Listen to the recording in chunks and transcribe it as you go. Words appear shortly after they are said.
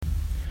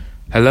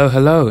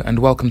Hello, and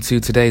welcome to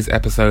today's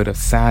episode of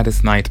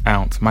Saddest Night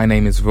Out. My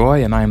name is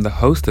Roy, and I am the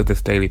host of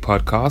this daily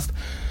podcast,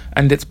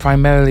 and it's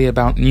primarily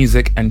about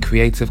music and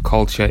creative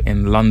culture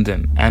in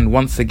London. And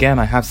once again,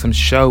 I have some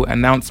show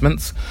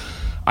announcements.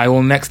 I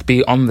will next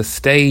be on the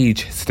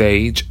stage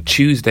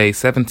Tuesday,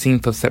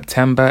 17th of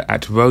September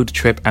at Road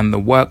Trip and the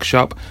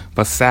Workshop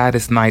for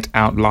Saddest Night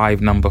Out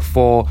Live number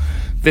 4.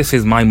 This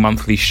is my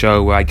monthly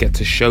show where I get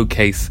to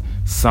showcase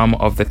some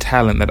of the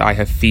talent that I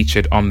have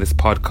featured on this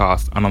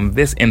podcast, and on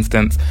this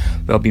instance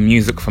there'll be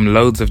music from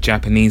loads of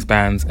Japanese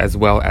bands as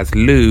well as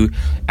Lou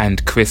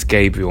and Chris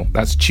Gabriel.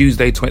 That's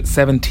Tuesday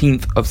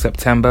 17th of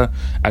September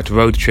at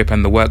Road Trip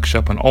and the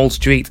Workshop on Old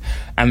Street,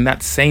 and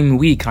that same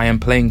week I am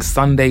playing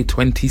Sunday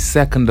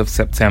 22nd of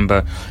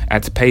September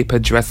at Paper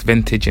Dress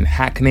Vintage in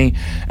Hackney,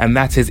 and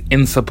that is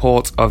in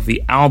support of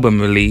the album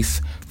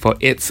release for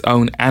Its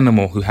Own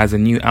Animal, who has a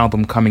new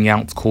album coming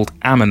out called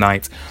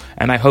Ammonite,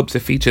 and I hope to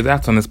feature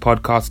that on this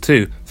podcast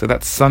too. So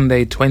that's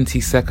Sunday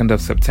 22nd of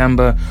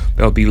September.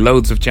 There'll be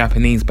loads of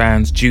Japanese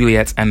bands,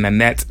 Juliet and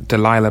Nanette,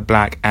 Delilah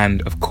Black,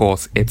 and of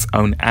course Its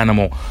Own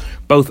Animal.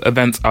 Both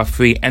events are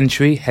free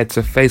entry. Head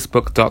to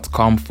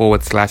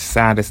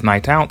facebook.com/saddest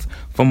night out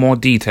for more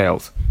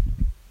details.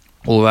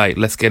 Alright,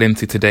 let's get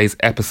into today's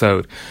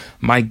episode.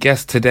 My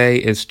guest today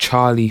is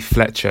Charlie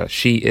Fletcher.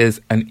 She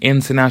is an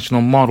international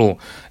model,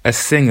 a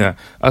singer,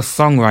 a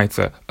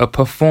songwriter, a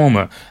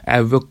performer,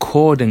 a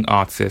recording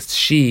artist.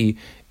 She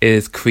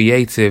is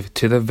creative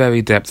to the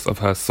very depths of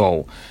her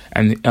soul.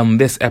 And on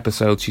this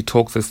episode, she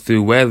talks us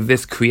through where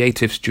this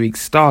creative streak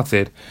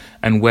started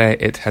and where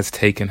it has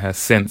taken her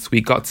since. We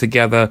got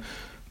together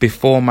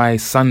before my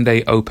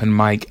Sunday open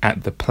mic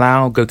at The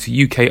Plough. Go to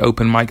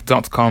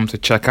ukopenmic.com to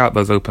check out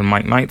those open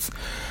mic nights.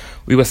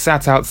 We were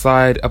sat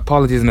outside.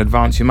 Apologies in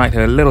advance, you might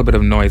hear a little bit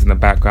of noise in the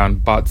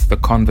background, but the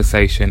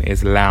conversation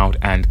is loud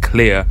and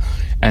clear.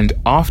 And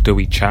after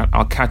we chat,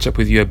 I'll catch up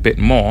with you a bit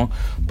more,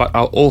 but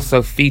I'll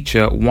also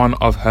feature one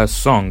of her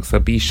songs, so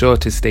be sure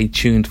to stay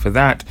tuned for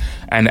that.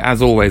 And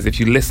as always, if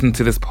you listen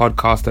to this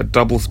podcast at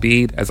double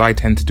speed, as I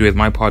tend to do with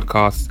my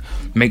podcasts,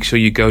 make sure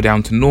you go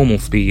down to normal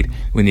speed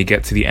when you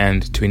get to the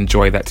end to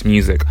enjoy that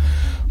music.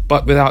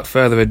 But without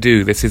further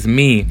ado, this is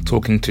me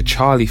talking to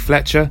Charlie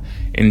Fletcher.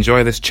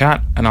 Enjoy this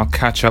chat, and I'll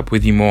catch up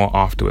with you more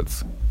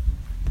afterwards.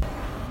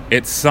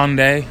 It's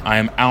Sunday. I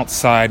am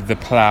outside The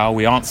Plough.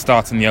 We aren't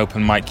starting the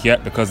open mic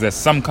yet because there's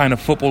some kind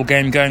of football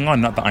game going on.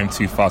 Not that I'm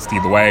too fast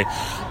either way,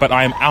 but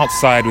I am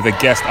outside with a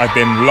guest I've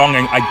been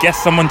longing. I guess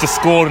someone just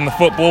scored in the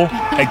football.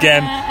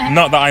 Again,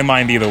 not that I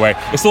mind either way.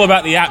 It's all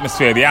about the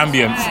atmosphere, the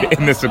ambience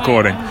in this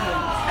recording.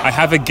 I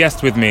have a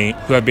guest with me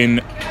who I've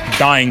been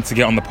dying to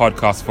get on the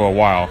podcast for a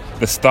while.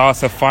 The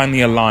stars have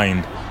finally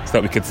aligned so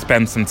that we could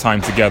spend some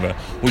time together.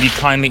 Will you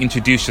kindly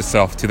introduce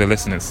yourself to the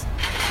listeners?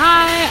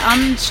 Hi,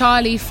 I'm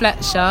Charlie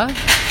Fletcher.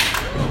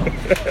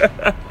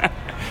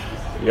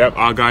 Yep,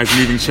 our guy's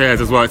moving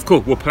chairs as well. It's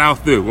cool. We'll plough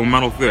through. We'll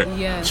muddle through it.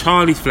 Yeah.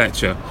 Charlie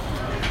Fletcher,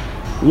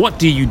 what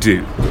do you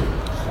do?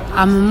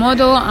 I'm a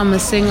model, I'm a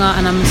singer,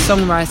 and I'm a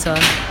songwriter.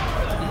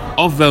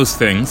 Of those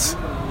things,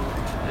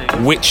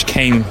 which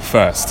came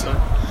first?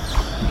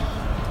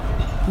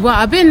 Well,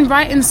 I've been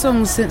writing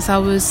songs since I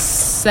was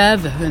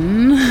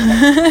 7.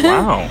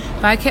 Wow.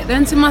 But I kept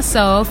them to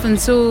myself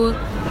until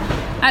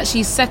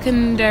actually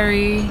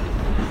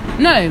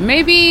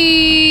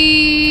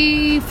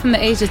maybe from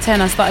the age of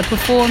 10 I started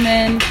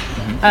performing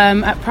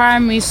at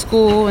primary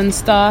school and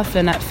stuff,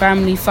 and at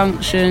family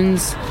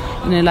functions,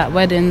 like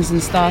weddings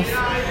and stuff.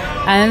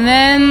 And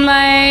then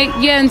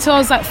until I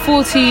was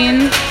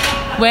 14,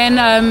 when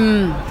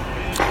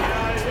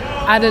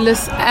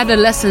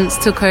adolescence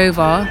took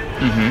over.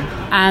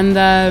 And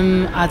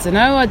I don't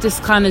know, I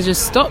just kind of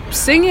stopped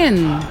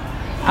singing.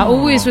 I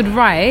always would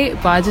write,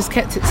 but I just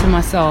kept it to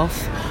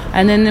myself.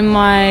 And then in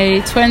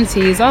my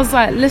 20s, I was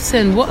like,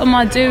 listen, what am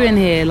I doing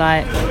here?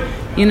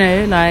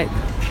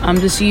 I'm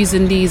just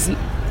using these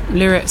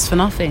lyrics for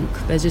nothing.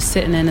 They're just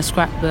sitting in a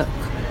scrapbook.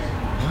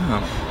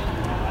 Wow.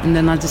 And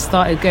then I just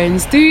started going to the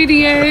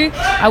studio.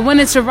 I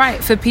wanted to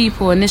write for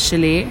people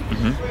initially,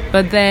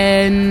 but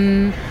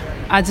then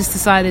I just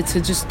decided to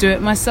just do it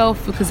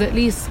myself, because at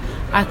least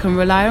I can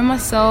rely on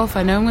myself.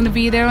 I know I'm going to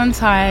be there on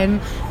time,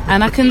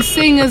 and I can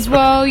sing as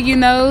well,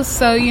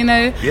 so,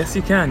 Yes,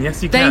 you can.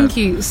 Thank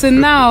you. So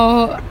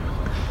now,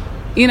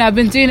 I've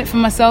been doing it for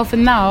myself,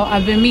 and now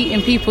I've been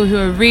meeting people who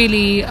are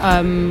really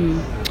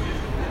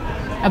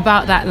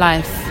about that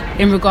life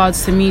in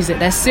regards to music.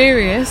 They're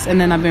serious,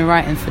 and then I've been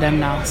writing for them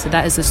now. So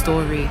that is the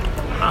story.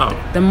 Wow.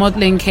 The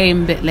modelling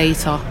came a bit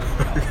later.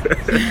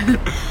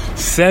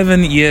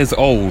 7 years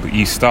old,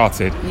 you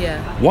started. Yeah.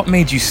 What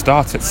made you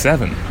start at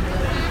 7?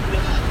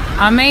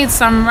 I made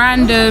some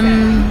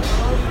random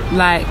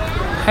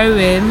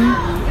poem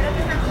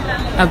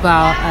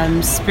about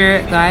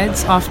spirit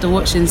guides after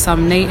watching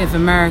some Native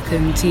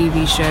American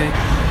TV show.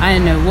 I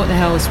didn't know what the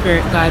hell a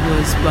spirit guide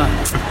was, but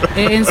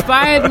it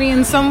inspired me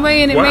in some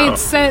way, and it made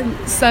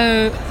sense.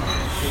 So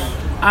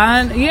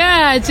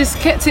I just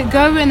kept it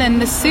going,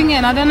 and the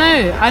singing, I don't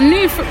know. I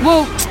knew,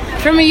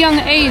 from a young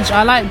age,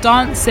 I like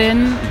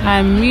dancing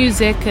and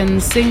music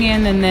and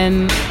singing, and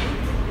then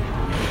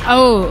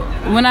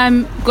when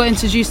I got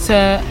introduced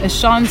to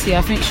Ashanti,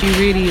 I think she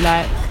really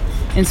like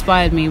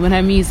inspired me when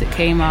her music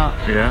came out.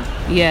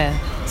 Yeah.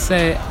 So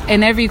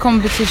in every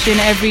competition,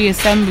 every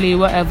assembly,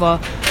 whatever,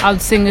 I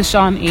would sing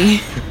Ashanti.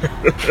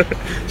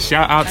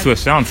 Shout out to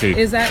Ashanti.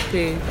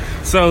 Exactly.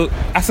 So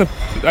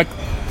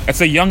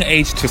it's a young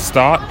age to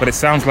start, but it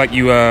sounds like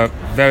you were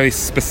very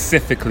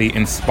specifically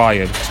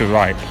inspired to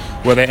write.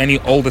 Were there any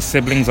older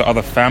siblings or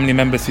other family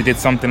members who did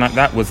something like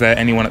that? Was there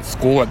anyone at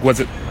school? Like, was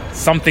it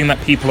something that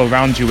people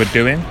around you were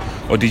doing?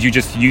 Or did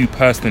you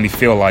personally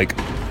feel like,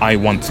 I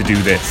want to do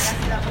this?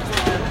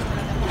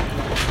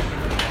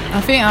 I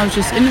think I was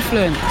just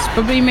influenced.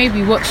 Probably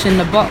maybe watching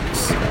The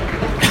Box.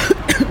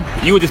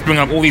 You were just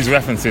bringing up all these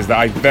references that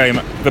I very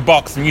much... The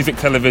Box, music,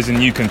 television,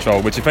 you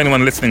control, which if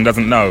anyone listening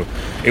doesn't know,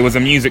 it was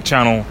a music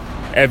channel.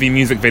 Every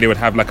music video would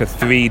have like a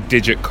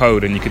 3-digit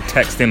code and you could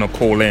text in or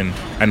call in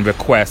and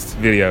request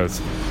videos.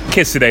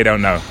 Kids today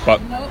don't know, but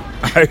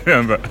I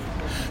remember.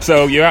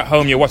 So you're at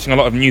home, you're watching a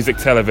lot of music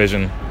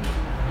television,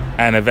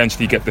 and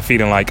eventually you get the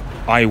feeling like,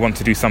 I want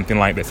to do something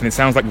like this. And it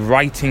sounds like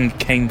writing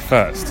came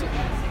first.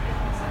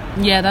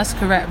 Yeah, that's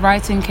correct.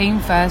 Writing came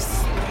first.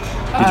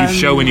 Did you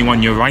show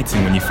anyone your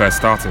writing when you first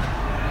started?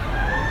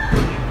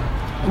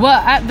 Well,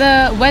 at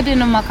the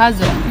wedding of my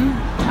cousin,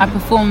 I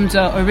performed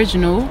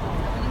original.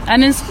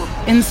 And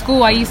in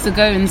school, I used to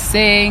go and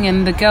sing,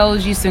 and the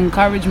girls used to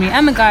encourage me,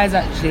 and the guys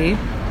actually,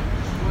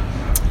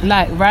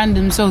 like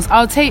random songs.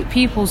 I'll take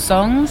people's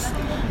songs,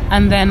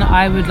 and then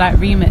I would like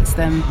remix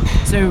them.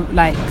 So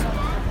like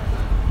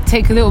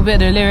take a little bit of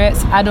the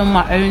lyrics, add on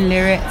my own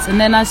lyrics, and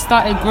then I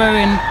started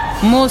growing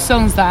more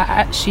songs that I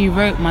actually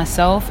wrote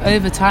myself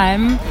over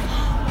time.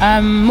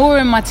 More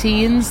in my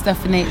teens,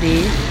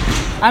 definitely.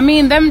 I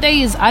mean, them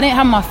days, I didn't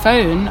have my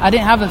phone. I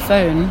didn't have a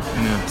phone.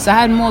 So I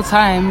had more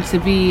time to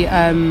be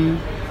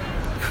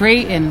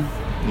creating.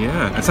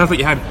 Yeah, it sounds like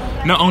you had...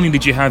 Not only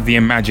did you have the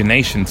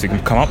imagination to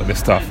come up with this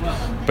stuff,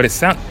 but it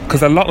sounds...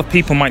 Because a lot of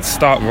people might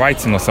start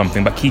writing or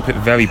something, but keep it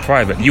very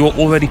private. You were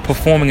already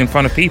performing in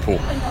front of people.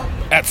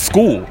 At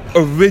school.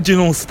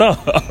 Original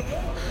stuff.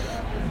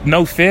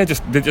 No fear?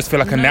 Did it just feel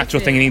like a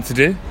natural thing you need to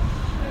do?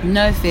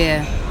 No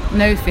fear.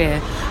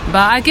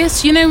 But I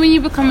guess, you know, when you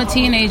become a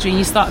teenager and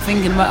you start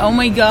thinking about, oh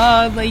my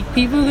God, like,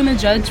 people are going to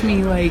judge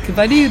me, like, if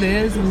I do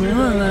this,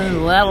 blah,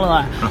 blah,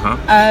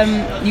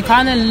 blah. You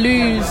kind of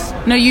lose...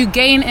 No, you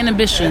gain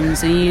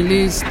inhibitions and you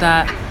lose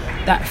that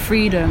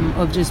freedom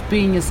of just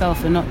being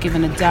yourself and not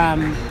giving a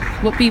damn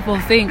what people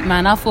think,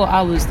 man. I thought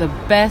I was the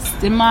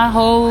best in my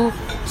whole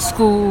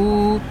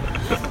school,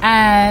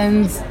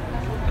 and...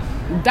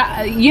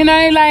 that, you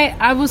know, like,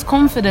 I was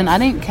confident. I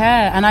didn't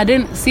care, and I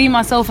didn't see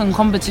myself in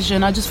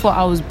competition. I just thought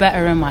I was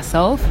better in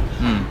myself.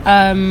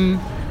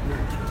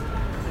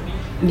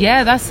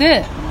 Yeah, that's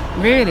it,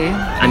 really.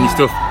 And you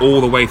still,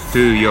 all the way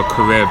through your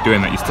career of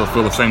doing that, you still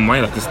feel the same way,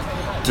 like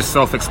just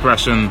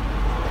self-expression?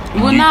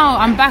 Well, now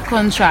I'm back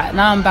on track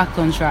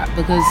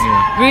because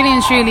really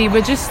and truly,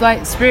 we're just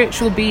like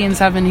spiritual beings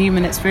having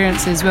human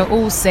experiences. We're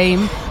all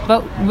same,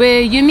 but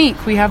we're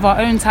unique. We have our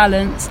own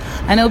talents,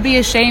 and it'll be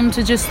a shame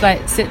to just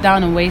like sit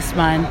down and waste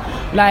mine.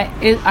 Like,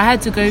 I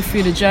had to go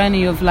through the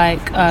journey of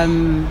like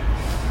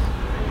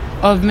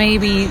of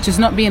maybe just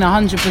not being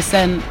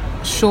 100%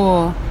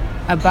 sure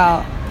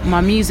about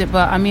my music,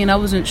 but I mean, I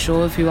wasn't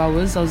sure of who I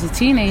was. I was a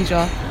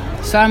teenager,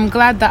 so I'm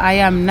glad that I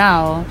am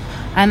now.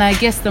 And I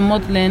guess the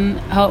modelling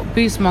helped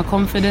boost my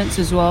confidence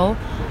as well.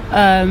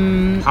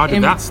 How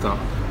did that start?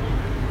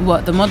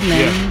 What, the modelling?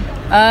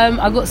 Yeah.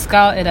 I got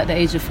scouted at the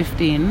age of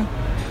 15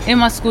 in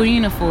my school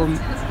uniform.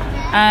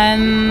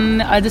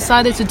 And I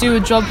decided to do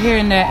a job here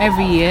and there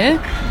every year.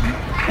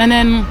 And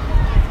then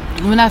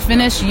when I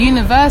finished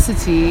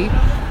university,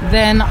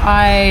 then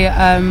I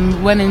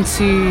went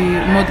into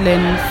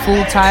modelling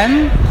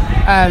full-time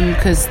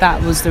because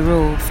that was the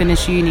rule.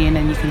 Finish uni and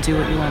then you can do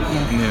what you want.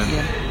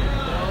 Yeah.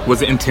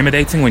 Was it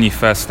intimidating when you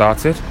first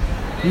started?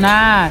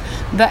 Nah,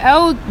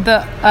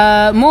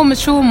 the more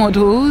mature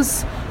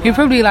models, who are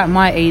probably like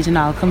my age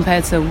now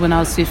compared to when I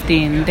was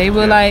 15, they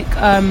were like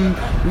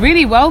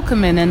really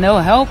welcoming, and they'll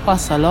help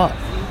us a lot.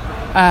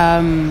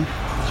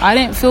 I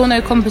didn't feel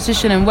no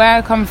competition, and where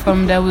I come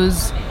from, there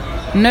was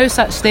no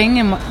such thing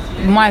in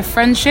my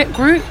friendship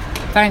group,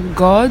 thank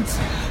God.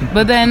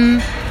 But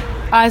then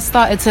I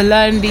started to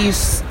learn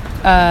these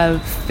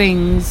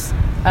things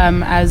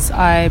as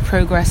I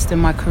progressed in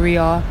my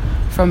career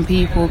from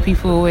people.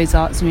 People always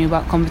ask me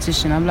about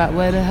competition. I'm like,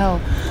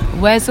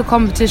 where's the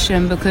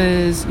competition?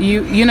 Because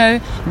you know,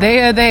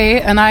 they are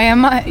they and I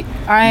am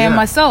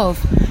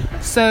myself.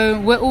 So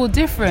we're all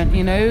different,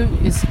 you know.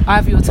 It's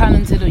either you're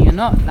talented or you're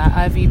not. Like,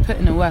 either you put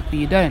in the work or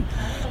you don't.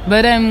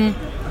 But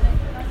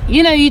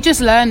you know, you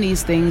just learn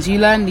these things. You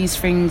learn these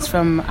things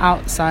from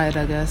outside,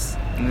 I guess.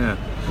 Yeah.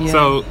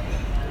 So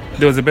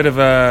there was a bit of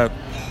a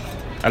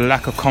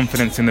lack of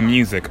confidence in the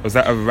music. Was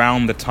that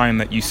around the time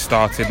that you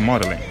started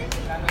modelling?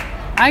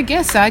 I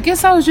guess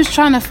I was just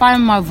trying to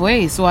find my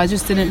voice, or I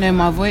just didn't know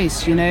my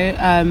voice, you know.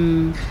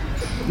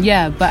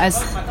 But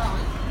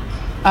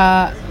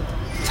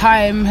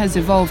time has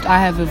evolved, I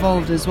have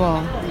evolved as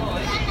well.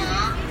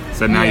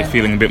 So now you're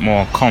feeling a bit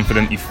more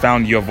confident. You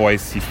found your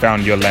voice, you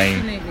found your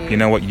lane. Definitely. You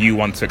know what you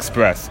want to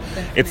express.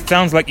 Definitely. It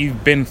sounds like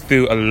you've been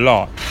through a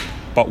lot,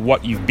 but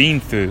what you've been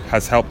through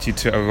has helped you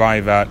to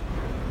arrive at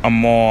a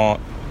more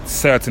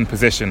certain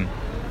position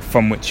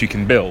from which you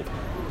can build.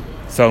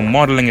 So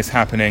modeling is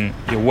happening.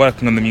 You're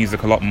working on the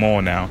music a lot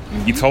more now.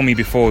 Mm-hmm. You told me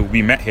before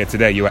we met here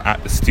today you were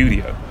at the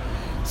studio.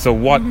 So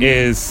what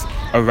is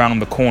around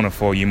the corner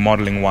for you,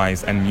 modeling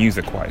wise and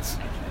music wise?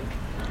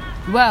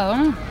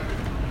 Well,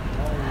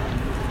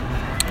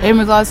 in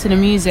regards to the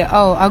music,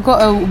 I got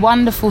a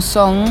wonderful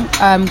song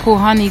called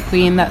Honey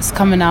Queen that's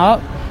coming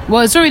out.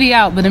 Well, it's already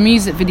out, but the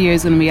music video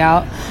is going to be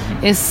out.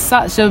 It's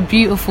such a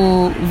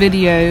beautiful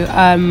video.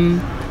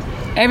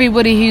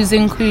 Everybody who's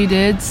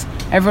included,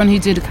 everyone who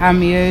did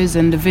cameos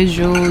and the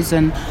visuals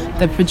and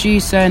the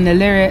producer and the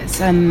lyrics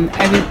and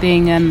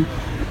everything, and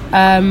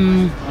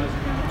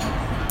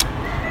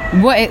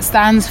what it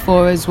stands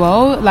for as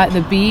well, like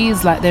the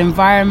bees, like the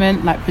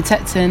environment, like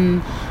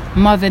protecting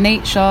Mother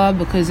Nature,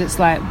 because it's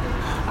like,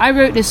 I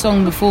wrote this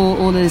song before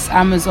all this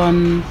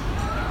Amazon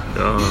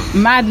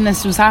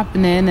madness was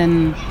happening,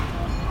 and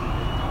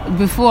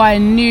before I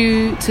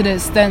knew to the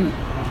extent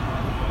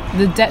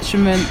the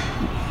detriment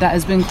that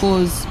has been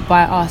caused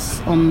by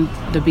us on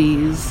the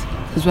bees,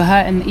 because we're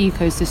hurting the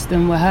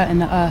ecosystem, we're hurting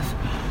the earth.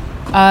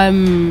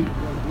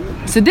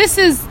 So this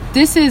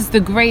is the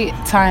great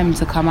time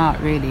to come out,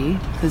 really,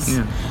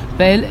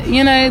 but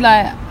you know,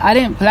 like, I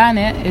didn't plan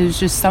it, it was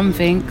just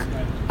something.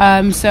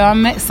 So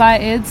I'm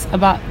excited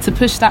to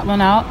push that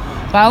one out,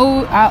 but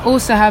I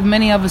also have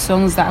many other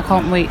songs that I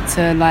can't wait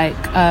to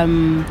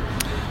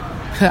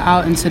put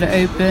out into the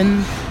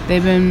open.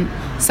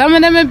 Some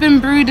of them have been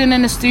brooding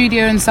in the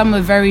studio, and some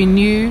are very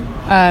new.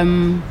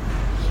 And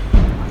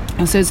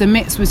so it's a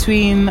mix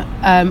between,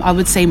 I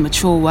would say,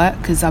 mature work,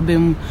 because I've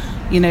been,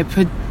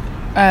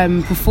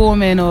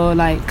 performing or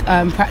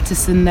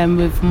practicing them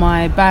with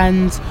my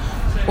band,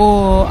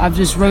 or I've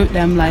just wrote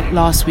them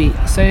last week.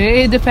 So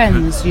it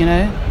depends,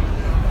 Yeah.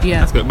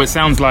 That's good. But it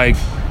sounds like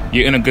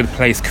you're in a good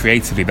place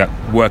creatively, that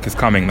work is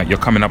coming, that you're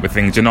coming up with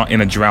things. You're not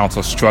in a drought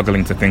or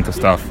struggling to think of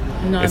stuff.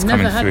 No, it's I've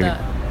coming never had through.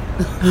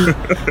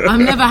 that. I've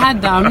never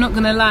had that, I'm not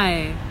going to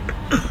lie.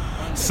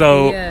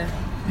 So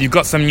you've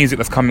got some music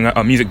that's coming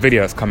out, music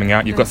video that's coming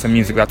out. You've got some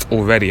music that's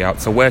already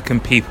out. So where can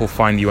people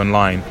find you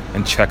online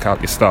and check out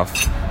your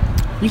stuff?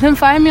 You can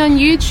find me on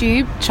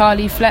YouTube,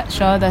 Charlie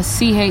Fletcher, that's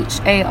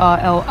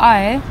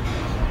CHARLI,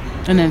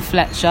 and then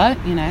Fletcher,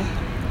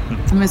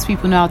 Most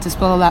people know how to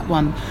spell that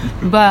one.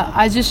 But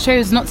I just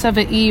chose not to have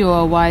an E or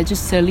a Y,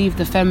 just to leave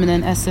the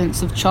feminine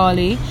essence of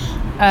Charlie, in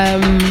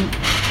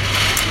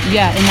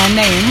my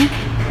name.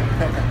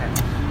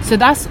 So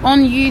that's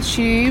on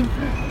YouTube.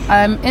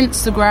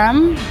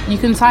 Instagram, you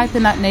can type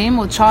in that name,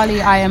 or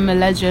Charlie I Am a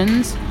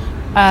Legend,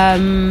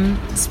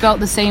 spelt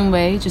the same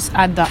way, just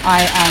add the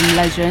I Am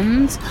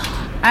Legend,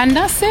 and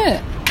that's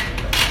it.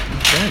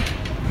 Okay.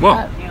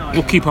 Well,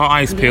 we'll keep our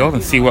eyes peeled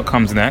and see what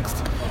comes next.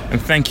 And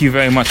thank you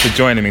very much for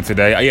joining me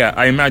today.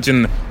 I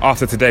imagine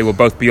after today we'll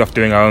both be off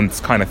doing our own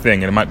kind of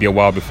thing, and it might be a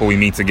while before we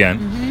meet again.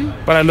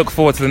 Mm-hmm. But I look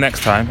forward to the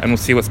next time, and we'll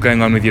see what's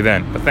going on with you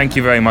then. But thank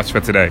you very much for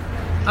today.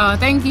 Oh,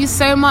 thank you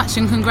so much,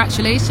 and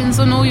congratulations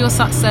on all your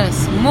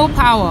success. More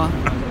power.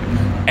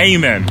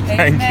 Amen.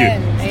 Thank you.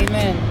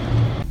 Amen.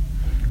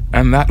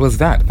 And that was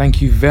that.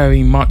 Thank you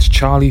very much,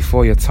 Charlie,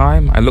 for your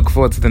time. I look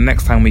forward to the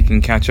next time we can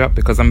catch up,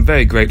 because I'm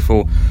very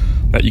grateful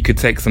that you could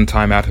take some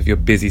time out of your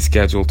busy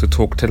schedule to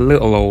talk to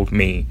little old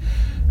me.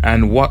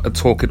 And what a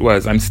talk it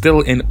was. I'm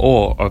still in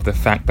awe of the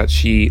fact that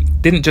she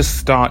didn't just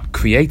start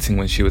creating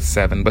when she was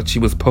 7, but she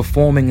was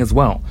performing as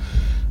well.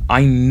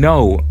 I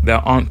know there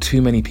aren't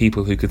too many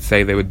people who could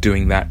say they were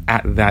doing that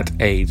at that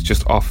age,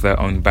 just off their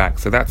own back.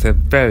 So that's a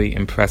very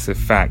impressive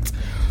fact.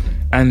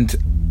 And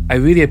I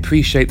really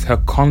appreciate her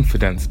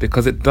confidence,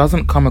 because it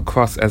doesn't come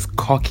across as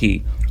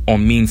cocky or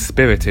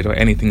mean-spirited or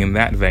anything in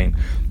that vein.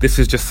 This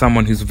is just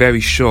someone who's very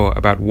sure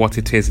about what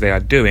it is they are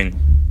doing,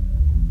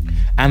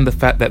 and the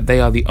fact that they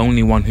are the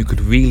only one who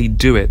could really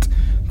do it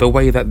the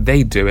way that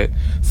they do it.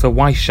 So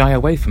why shy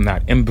away from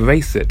that?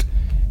 Embrace it.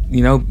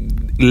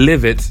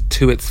 Live it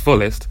to its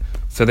fullest,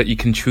 so that you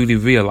can truly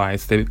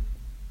realize the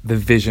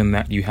vision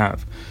that you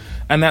have.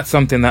 And that's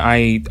something that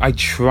I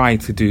try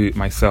to do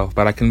myself,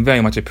 but I can very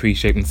much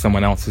appreciate when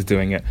someone else is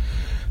doing it.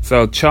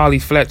 So Charlie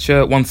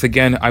Fletcher, once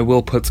again, I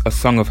will put a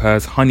song of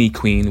hers, Honey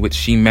Queen, which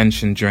she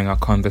mentioned during our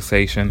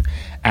conversation,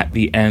 at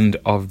the end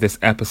of this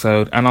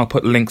episode. And I'll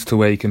put links to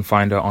where you can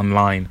find her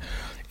online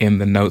in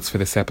the notes for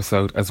this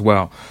episode as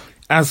well.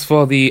 As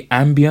for the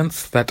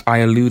ambience that I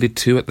alluded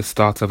to at the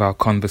start of our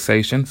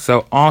conversation,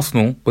 so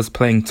Arsenal was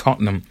playing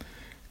Tottenham.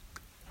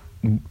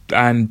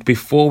 And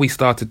before we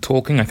started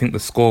talking, I think the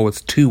score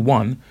was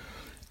 2-1.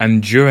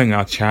 And during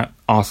our chat,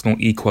 Arsenal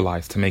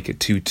equalised to make it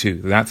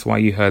 2-2. That's why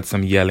you heard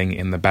some yelling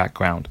in the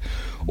background.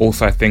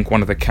 Also, I think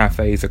one of the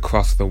cafes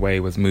across the way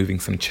was moving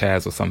some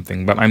chairs or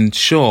something. But I'm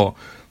sure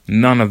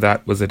none of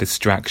that was a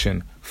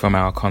distraction from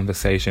our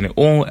conversation. It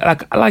all,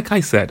 like I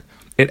said,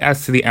 It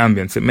adds to the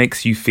ambience. It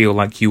makes you feel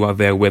like you are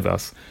there with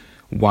us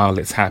while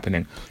it's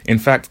happening. In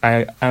fact,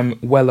 I am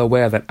well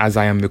aware that as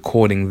I am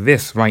recording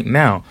this right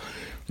now,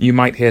 you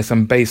might hear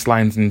some bass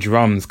lines and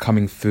drums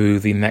coming through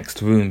the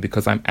next room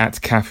because I'm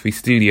at Caffrey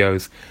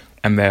Studios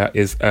and there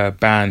is a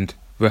band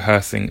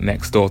rehearsing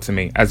next door to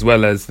me, as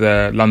well as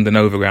the London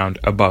Overground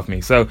above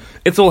me. So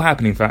it's all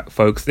happening,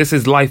 folks. This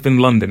is life in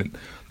London.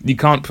 You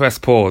can't press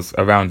pause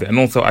around it. And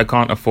also, I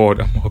can't afford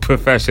a more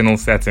professional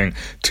setting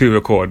to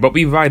record. But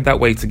we ride that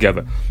way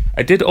together.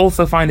 I did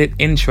also find it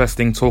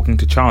interesting talking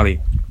to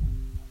Charlie,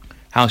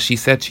 how she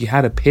said she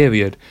had a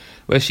period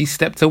where she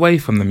stepped away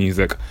from the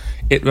music.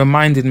 It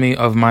reminded me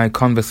of my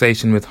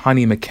conversation with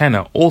Honey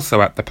McKenna,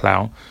 also at The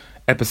Plough,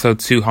 episode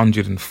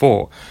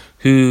 204,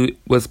 who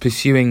was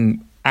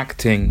pursuing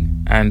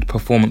acting and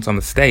performance on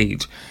the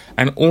stage,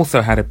 and also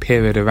had a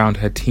period around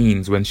her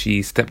teens when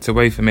she stepped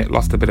away from it,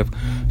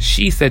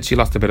 she said she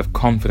lost a bit of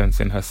confidence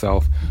in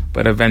herself,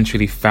 but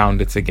eventually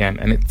found it again.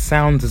 And it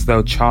sounds as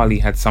though Charlie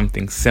had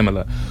something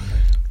similar.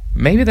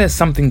 Maybe there's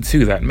something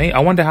to that. I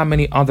wonder how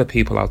many other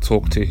people I'll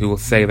talk to who will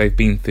say they've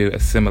been through a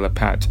similar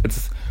patch.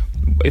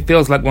 It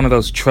feels like one of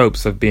those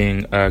tropes of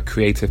being a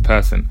creative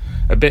person,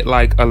 a bit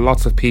like a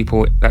lot of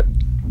people that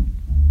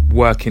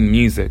work in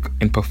music,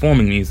 in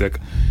performing music.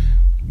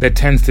 There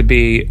tends to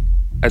be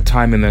a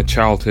time in their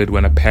childhood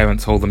when a parent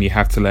told them you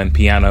have to learn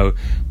piano,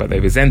 but they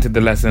resented the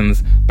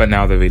lessons, but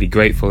now they're really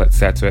grateful,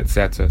 etc.,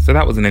 etc. So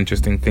that was an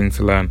interesting thing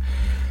to learn.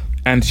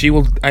 And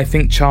I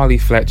think Charlie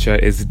Fletcher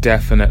is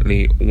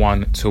definitely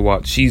one to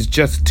watch. She's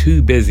just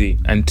too busy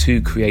and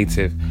too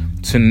creative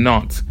to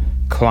not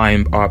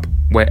climb up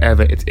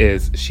wherever it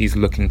is she's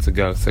looking to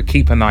go. So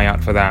keep an eye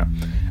out for that.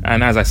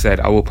 And as I said,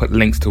 I will put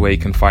links to where you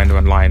can find her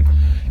online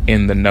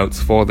in the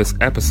notes for this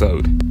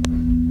episode.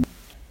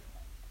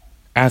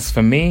 As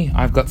for me,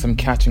 I've got some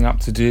catching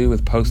up to do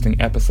with posting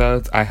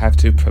episodes. I have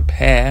to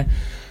prepare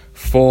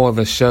for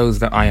the shows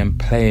that I am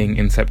playing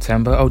in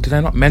September. Oh, did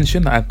I not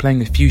mention that I'm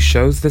playing a few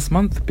shows this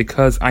month?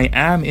 Because I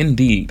am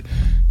indeed.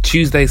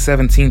 Tuesday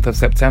 17th of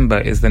September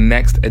is the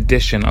next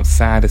edition of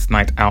Saddest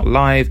Night Out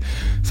Live.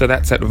 So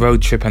that's at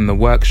Road Trip and the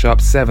Workshop,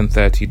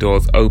 7:30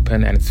 doors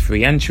open and it's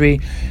free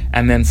entry.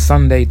 And then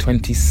Sunday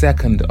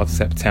 22nd of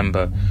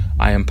September,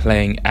 I am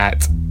playing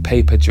at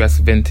Paper Dress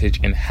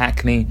Vintage in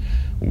Hackney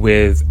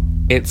with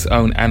Its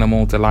Own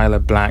Animal, Delilah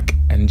Black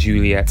and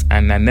Juliet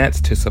and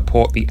Nanette to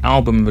support the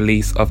album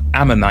release of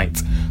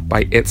Ammonite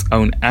by Its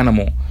Own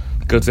Animal.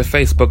 Go to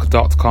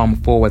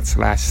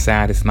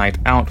facebook.com/Saddest Night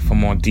Out for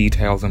more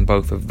details on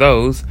both of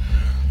those.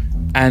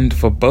 And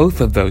for both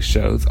of those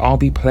shows, I'll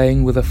be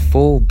playing with a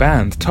full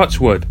band. Touch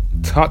wood,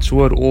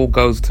 all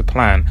goes to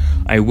plan.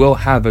 I will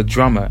have a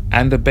drummer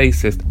and a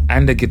bassist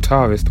and a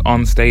guitarist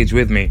on stage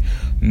with me.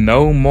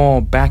 No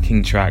more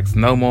backing tracks,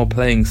 no more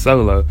playing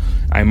solo.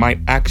 I might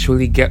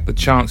actually get the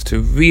chance to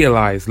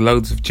realize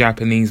loads of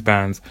Japanese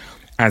bands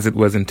as it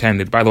was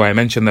intended. By the way, I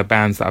mentioned the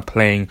bands that are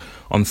playing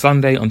on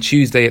Sunday. On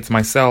Tuesday, it's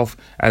myself,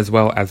 as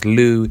well as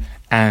Lou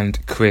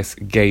and Chris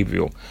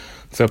Gabriel.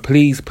 So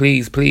please,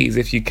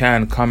 if you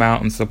can, come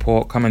out and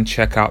support, come and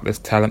check out this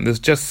talent. There's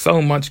just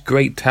so much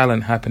great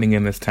talent happening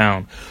in this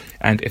town.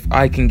 And if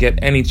I can get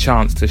any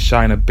chance to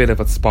shine a bit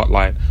of a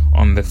spotlight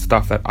on the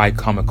stuff that I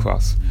come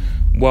across,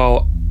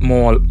 well,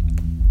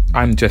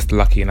 I'm just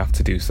lucky enough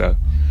to do so.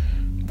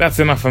 That's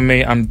enough from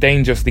me. I'm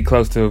dangerously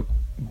close to...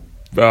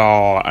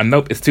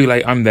 nope, it's too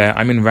late. I'm there.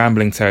 I'm in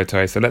rambling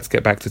territory. So let's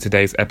get back to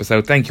today's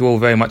episode. Thank you all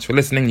very much for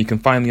listening. You can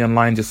find me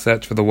online. Just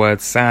search for the word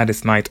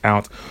Saddest Night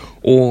Out,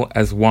 all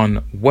as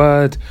one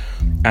word.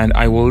 And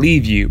I will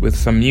leave you with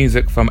some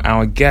music from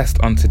our guest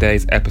on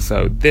today's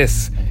episode.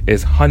 This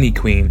is Honey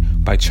Queen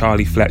by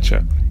Charlie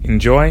Fletcher.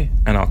 Enjoy,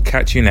 and I'll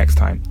catch you next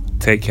time.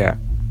 Take care.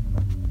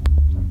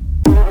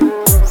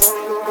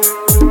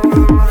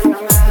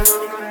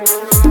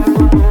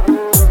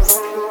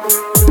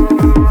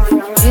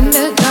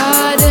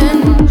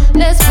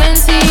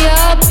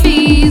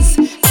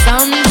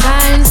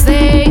 Sometimes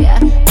they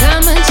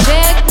come and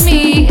check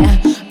me.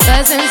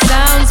 Pleasant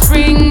sounds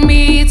bring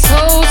me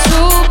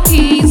total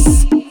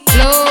peace.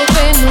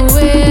 Flowing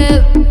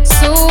with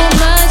so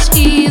much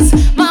ease.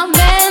 My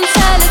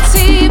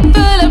mentality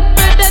full of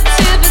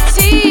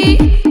productivity,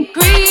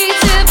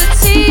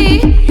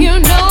 creativity. You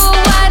know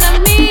what I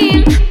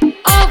mean.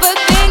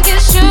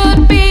 Overthinking should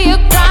be a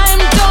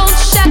crime. Don't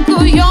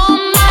shackle your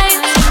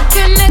mind.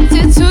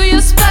 Connected to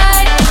your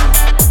spine.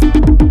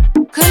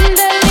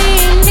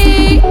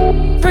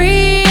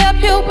 Free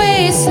up your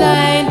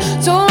waistline.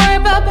 Don't worry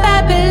about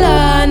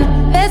Babylon.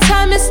 That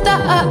time is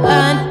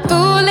done.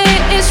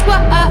 Foolish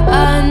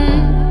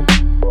one.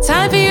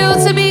 Time for you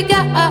to be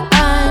gone.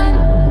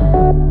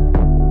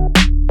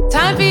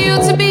 Time for you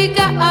to be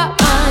gone.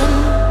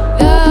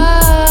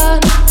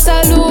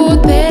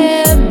 Salute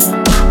them.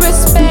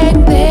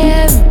 Respect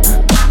them.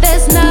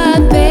 There's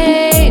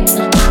nothing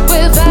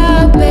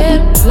without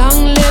them.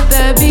 Long live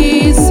the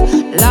bees.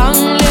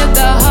 Long live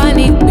the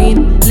honey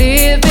queen.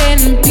 Live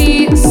in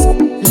peace,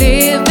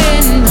 live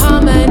in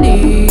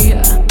harmony.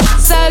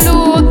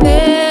 Salute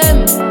them,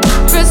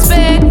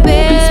 respect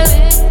them.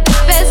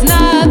 There's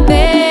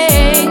nothing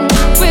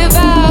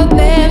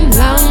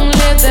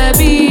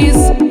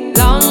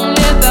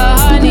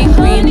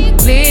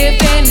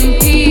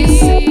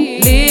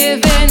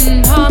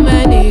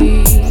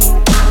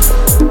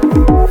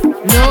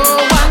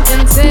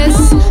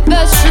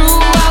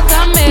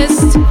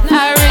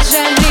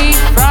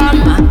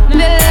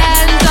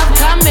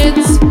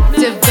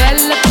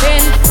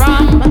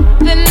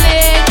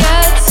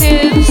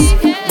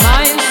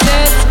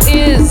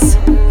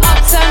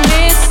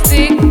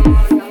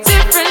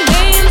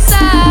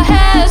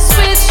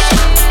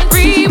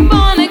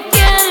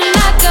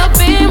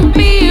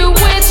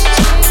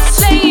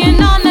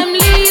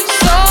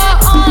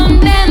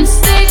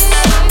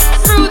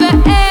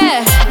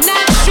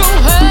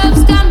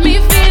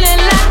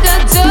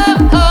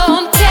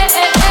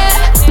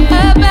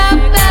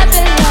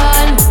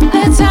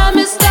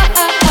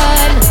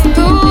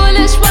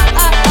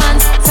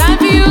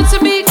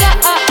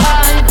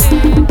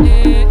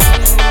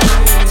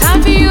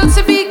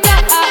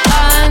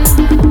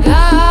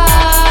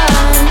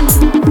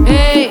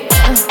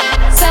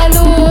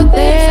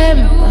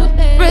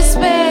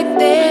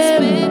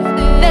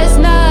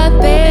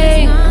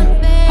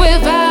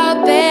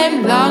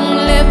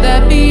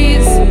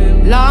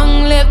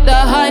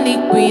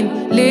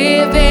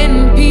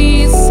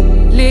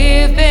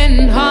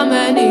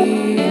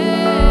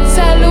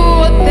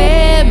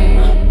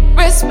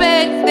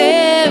respect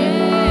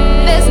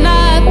them. There's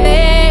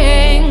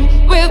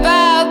nothing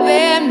without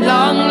them.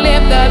 Long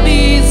live the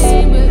bees,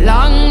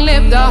 long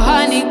live the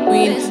honey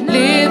queen.